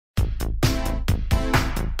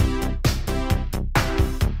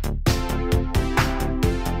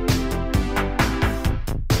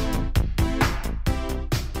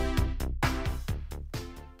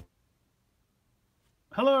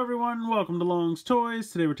Hello everyone, welcome to Long's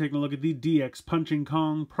Toys. Today we're taking a look at the DX Punching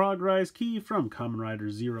Kong Progrise key from Kamen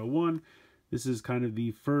Rider 01. This is kind of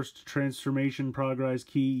the first transformation Progrise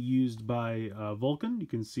key used by Vulcan. You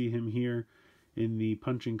can see him here in the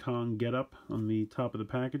Punching Kong getup on the top of the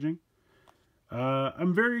packaging.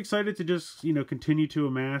 I'm very excited to just, continue to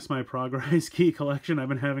amass my Progrise key collection. I've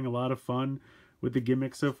been having a lot of fun with the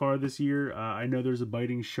gimmicks so far this year. I know there's a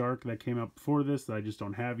biting shark that came out before this that I just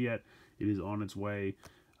don't have yet. It is on its way.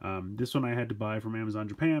 This one I had to buy from Amazon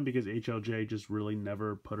Japan because HLJ just really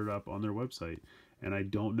never put it up on their website. And I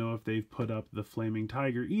don't know if they've put up the Flaming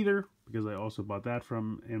Tiger either, because I also bought that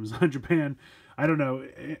from Amazon Japan. I don't know.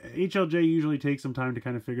 HLJ usually takes some time to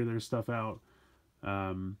kind of figure their stuff out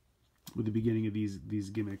with the beginning of these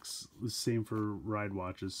gimmicks. The same for ride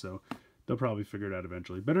watches, so they'll probably figure it out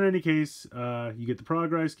eventually. But in any case, you get the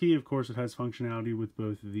Progrise key. Of course, it has functionality with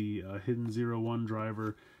both the hidden 01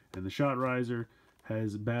 driver and the shot riser.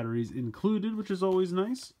 Has batteries included, which is always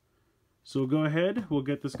nice. So we'll go ahead, we'll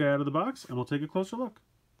get this guy out of the box, and we'll take a closer look.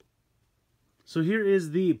 So here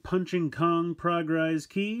is the Punching Kong Progrise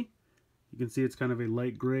key. You can see it's kind of a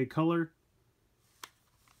light gray color.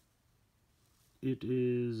 It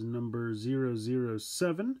is number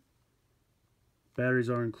 007. Batteries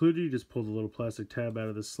are included. You just pull the little plastic tab out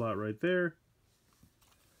of the slot right there.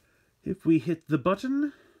 If we hit the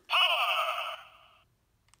button,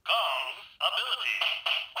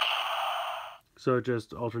 so it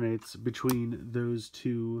just alternates between those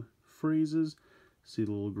two phrases. See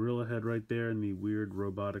the little gorilla head right there and the weird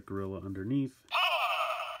robotic gorilla underneath.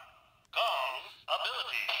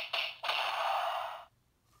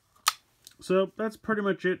 So that's pretty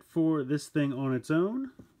much it for this thing on its own.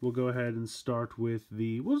 We'll go ahead and start with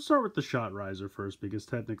we'll start with the shot riser first, because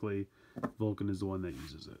technically Vulcan is the one that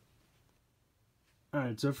uses it.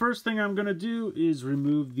 Alright, so first thing I'm going to do is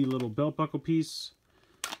remove the little belt buckle piece.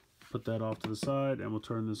 Put that off to the side, and we'll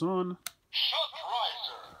turn this on.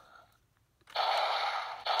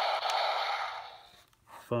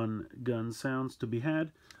 Fun gun sounds to be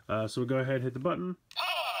had. So we'll go ahead, hit the button.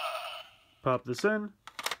 Pop this in.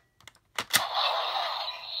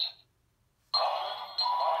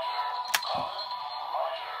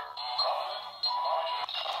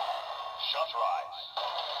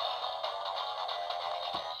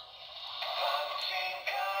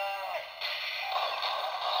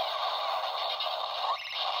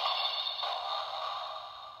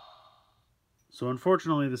 So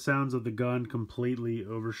unfortunately, the sounds of the gun completely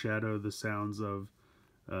overshadow the sounds of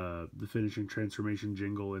the finishing transformation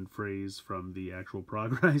jingle and phrase from the actual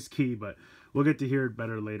Progrise key, but we'll get to hear it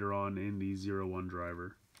better later on in the 01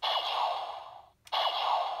 driver.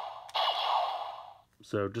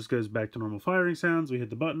 So it just goes back to normal firing sounds. We hit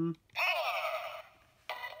the button.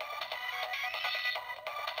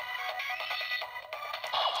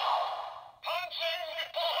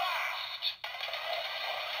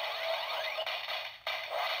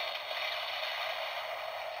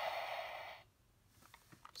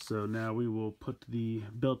 So now we will put the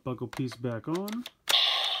belt buckle piece back on.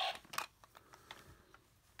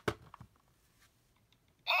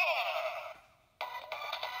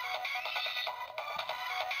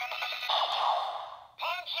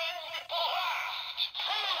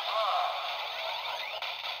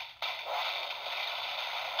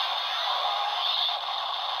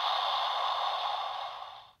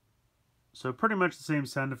 So pretty much the same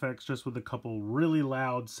sound effects, just with a couple really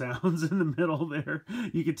loud sounds in the middle there.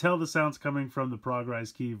 You can tell the sounds coming from the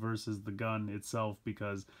Progrise key versus the gun itself,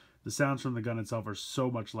 because the sounds from the gun itself are so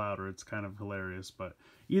much louder. It's kind of hilarious, but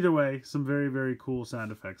either way, some very, very cool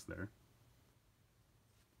sound effects there.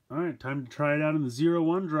 Alright, time to try it out in the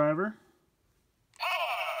 01 driver.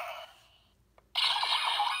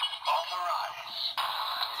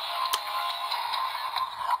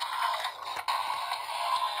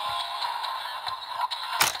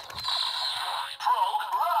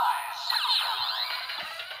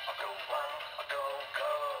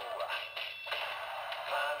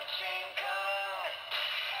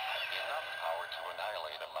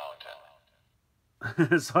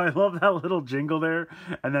 So I love that little jingle there,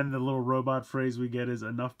 and then the little robot phrase we get is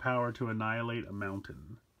enough power to annihilate a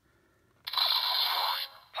mountain.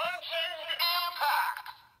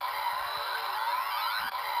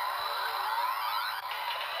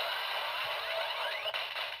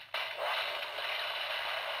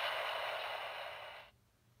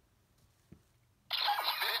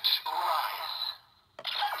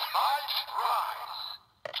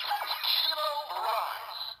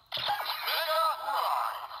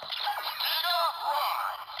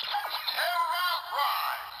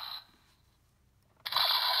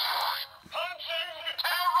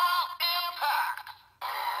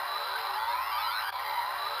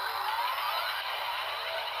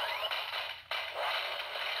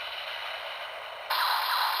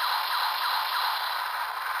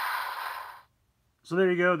 So there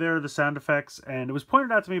you go. There are the sound effects, and it was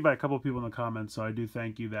pointed out to me by a couple of people in the comments, so I do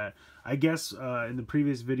thank you that. I guess in the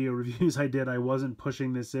previous video reviews I did, I wasn't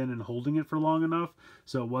pushing this in and holding it for long enough,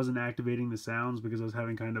 so it wasn't activating the sounds because I was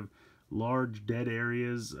having kind of large dead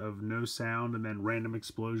areas of no sound and then random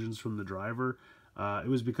explosions from the driver. It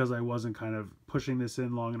was because I wasn't kind of pushing this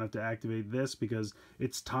in long enough to activate this, because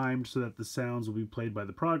it's timed so that the sounds will be played by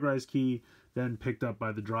the Progrise key, then picked up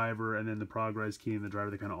by the driver, and then the Progrise key and the driver,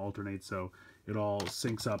 they kind of alternate, so it all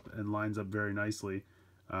syncs up and lines up very nicely.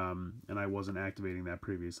 And I wasn't activating that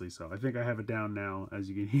previously, so I think I have it down now. As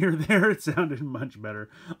you can hear there, it sounded much better.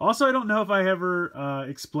 Also, I don't know if I ever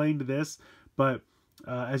explained this, but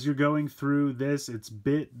as you're going through this, it's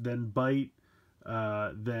bit, then byte,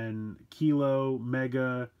 then kilo,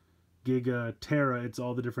 mega, giga, tera. It's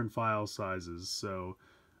all the different file sizes. So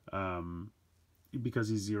because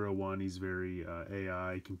he's 01, he's very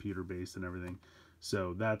AI, computer-based and everything.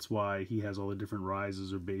 So that's why he has all the different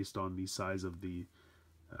rises are based on the size of the,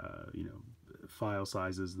 you know, file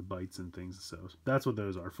sizes, the bytes and things. So that's what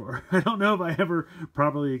those are for. I don't know if I ever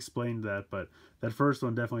properly explained that, but that first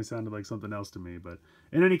one definitely sounded like something else to me. But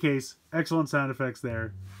in any case, excellent sound effects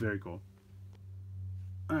there. Very cool.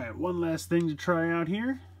 All right, one last thing to try out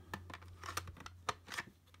here.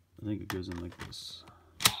 I think it goes in like this.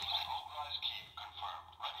 Progrise key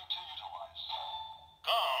confirmed. Ready to utilize.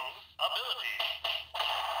 Kong ability.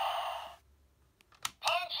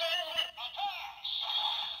 Punching attacks.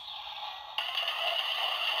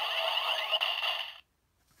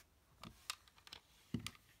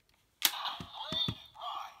 Blade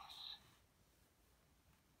rise.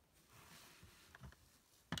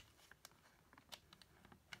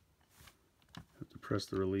 Have to press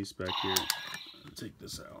the release back here and take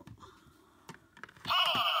this out.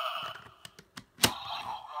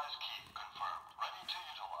 Progrise key confirmed. Ready to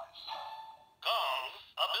utilize. Kong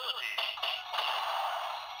ability.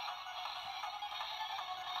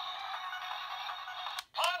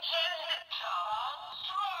 Punching Kong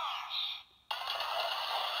slash.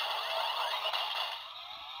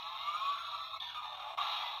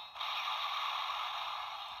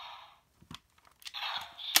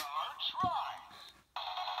 Charge rise.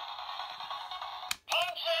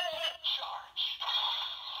 Punching charge.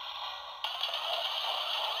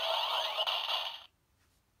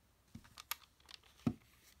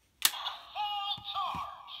 Full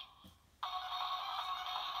charge.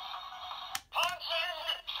 Punching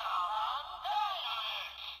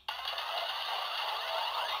dynamic.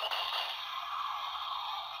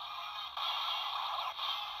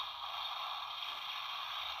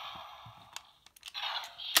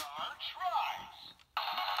 Charge rise.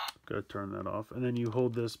 Gotta turn that off. And then you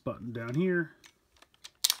hold this button down here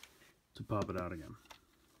to pop it out again.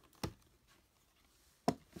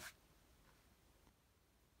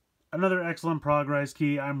 Another excellent Progrise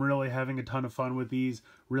key. I'm really having a ton of fun with these.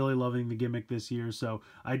 Really loving the gimmick this year. So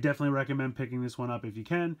I definitely recommend picking this one up if you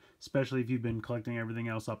can, especially if you've been collecting everything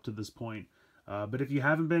else up to this point. But if you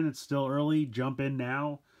haven't been, it's still early. Jump in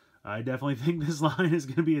now. I definitely think this line is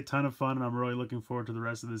going to be a ton of fun, and I'm really looking forward to the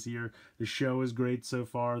rest of this year. The show is great so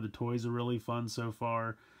far. The toys are really fun so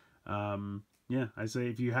far. Yeah, I say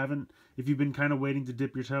if you've been kind of waiting to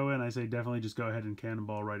dip your toe in, I say definitely just go ahead and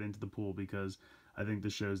cannonball right into the pool, because I think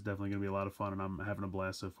this show is definitely going to be a lot of fun, and I'm having a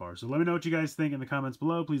blast so far. So let me know what you guys think in the comments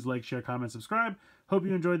below. Please like, share, comment, subscribe. Hope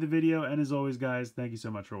you enjoyed the video, and as always, guys, thank you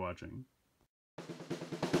so much for watching.